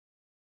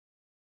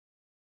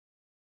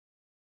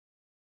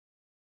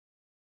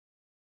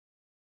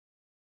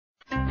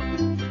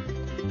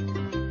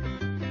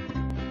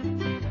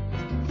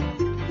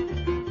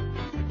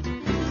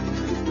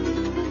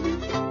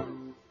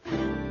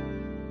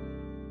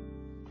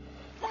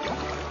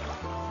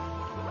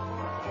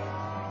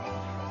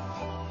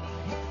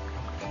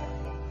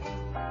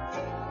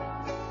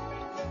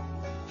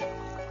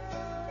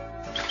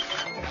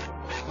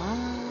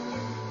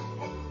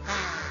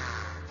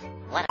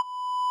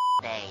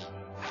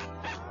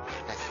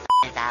The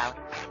sun is out,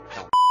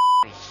 the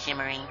is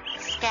shimmering,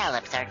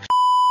 scallops are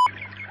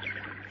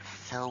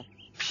so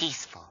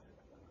peaceful.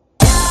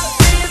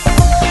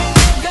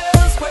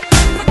 Girls were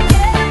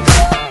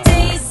unforgettable.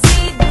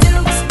 Daisy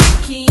Dukes,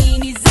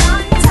 bikinis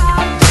on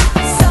top.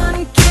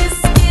 Sun-kissed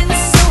skin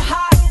so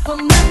hot.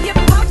 From up your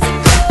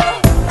popsicle.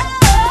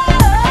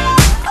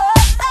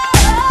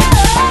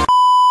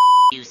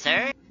 You,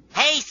 sir?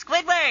 Hey,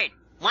 Squidward!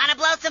 Wanna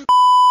blow some?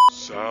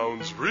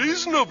 Sounds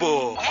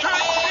reasonable.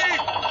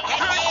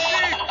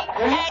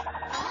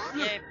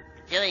 You're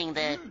doing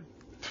the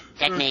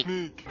technique.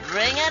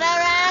 Bring it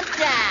around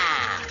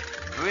town.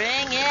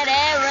 Bring it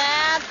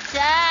around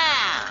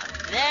town.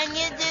 Then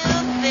you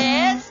do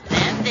this,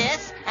 and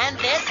this, and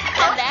this,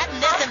 and that,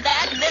 and this, and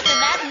that, and this, and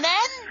that, and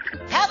then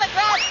pelvic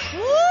thrust.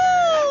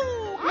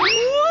 Woo!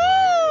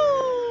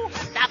 Woo!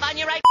 Stop on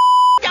your right.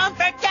 Don't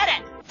forget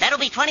it. That'll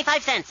be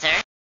 25 cents,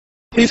 sir.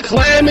 He's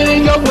climbing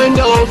in your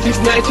windows, he's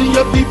snatching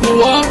your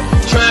people up,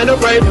 trying to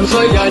rape you,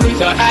 so y'all need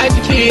to hide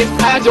your kids,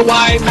 hide your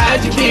wife,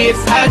 hide your kids,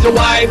 hide your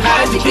wife,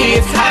 hide your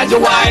kids, hide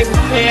your wife,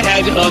 and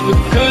hide your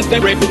husband, cause they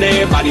raping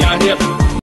everybody out here.